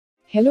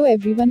Hello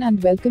everyone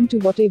and welcome to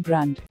What a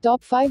Brand.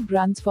 Top 5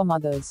 brands for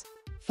mothers.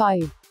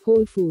 5.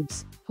 Whole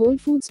Foods. Whole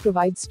Foods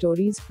provides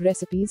stories,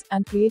 recipes,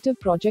 and creative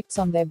projects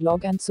on their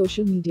blog and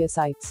social media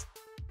sites.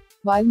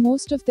 While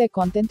most of their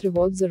content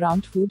revolves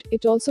around food,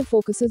 it also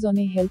focuses on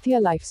a healthier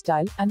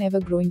lifestyle, an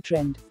ever-growing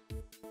trend.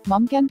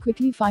 Mom can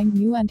quickly find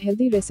new and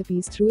healthy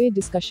recipes through a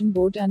discussion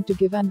board and to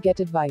give and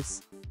get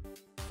advice.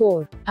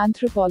 4.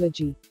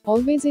 Anthropologie.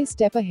 Always a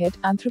step ahead,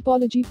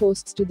 Anthropologie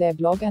posts to their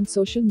blog and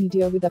social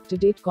media with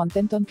up-to-date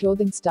content on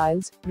clothing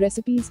styles,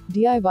 recipes,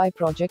 DIY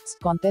projects,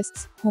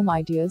 contests, home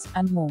ideas,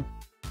 and more.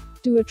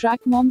 To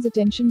attract moms'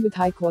 attention with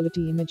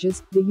high-quality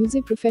images, they use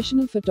a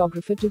professional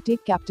photographer to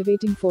take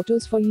captivating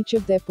photos for each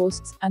of their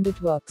posts, and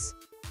it works.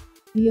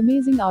 The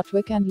amazing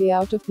artwork and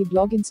layout of the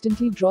blog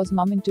instantly draws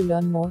mom in to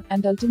learn more,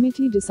 and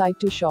ultimately decide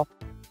to shop.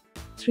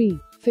 3.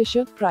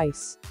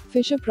 Fisher-Price.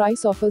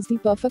 Fisher-Price offers the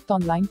perfect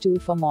online tool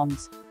for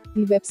moms.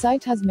 The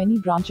website has many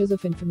branches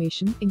of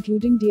information,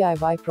 including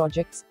DIY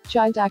projects,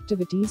 child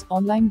activities,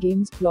 online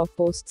games, blog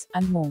posts,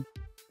 and more.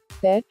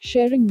 Their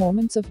Sharing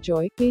Moments of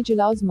Joy page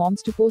allows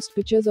moms to post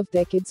pictures of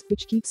their kids,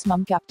 which keeps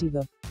mom captive.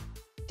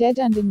 TED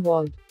and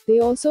involved. They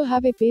also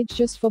have a page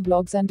just for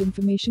blogs and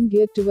information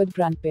geared toward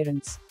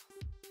grandparents.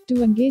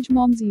 To engage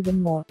moms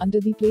even more, under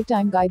the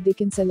Playtime Guide they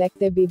can select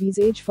their baby's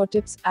age for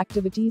tips,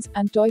 activities,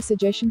 and toy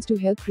suggestions to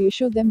help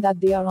reassure them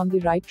that they are on the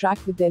right track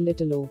with their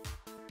little O.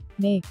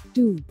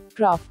 2.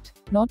 Craft.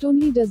 Not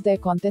only does their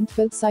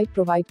content-filled site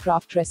provide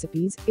craft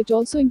recipes, it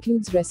also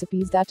includes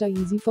recipes that are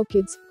easy for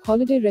kids,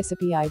 holiday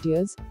recipe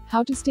ideas,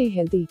 how to stay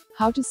healthy,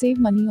 how to save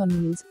money on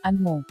meals,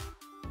 and more.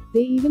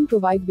 They even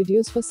provide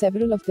videos for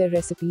several of their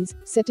recipes,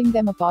 setting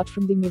them apart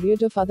from the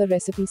myriad of other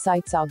recipe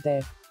sites out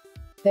there.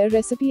 Their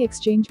recipe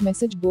exchange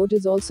message board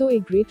is also a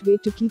great way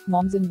to keep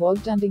moms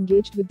involved and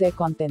engaged with their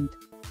content.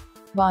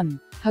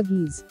 1.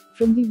 Huggies.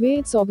 From the way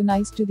it's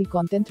organized to the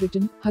content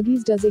written,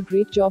 Huggies does a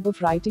great job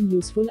of writing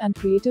useful and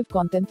creative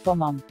content for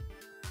mom.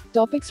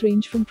 Topics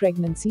range from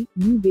pregnancy,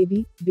 new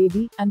baby,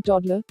 and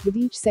toddler, with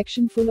each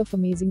section full of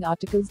amazing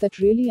articles that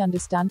really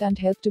understand and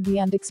help to be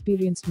and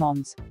experienced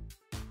moms.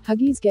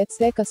 Huggies gets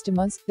their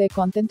customers, their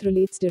content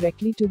relates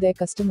directly to their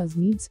customers'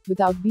 needs,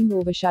 without being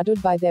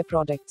overshadowed by their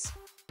products.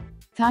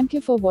 Thank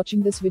you for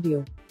watching this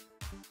video.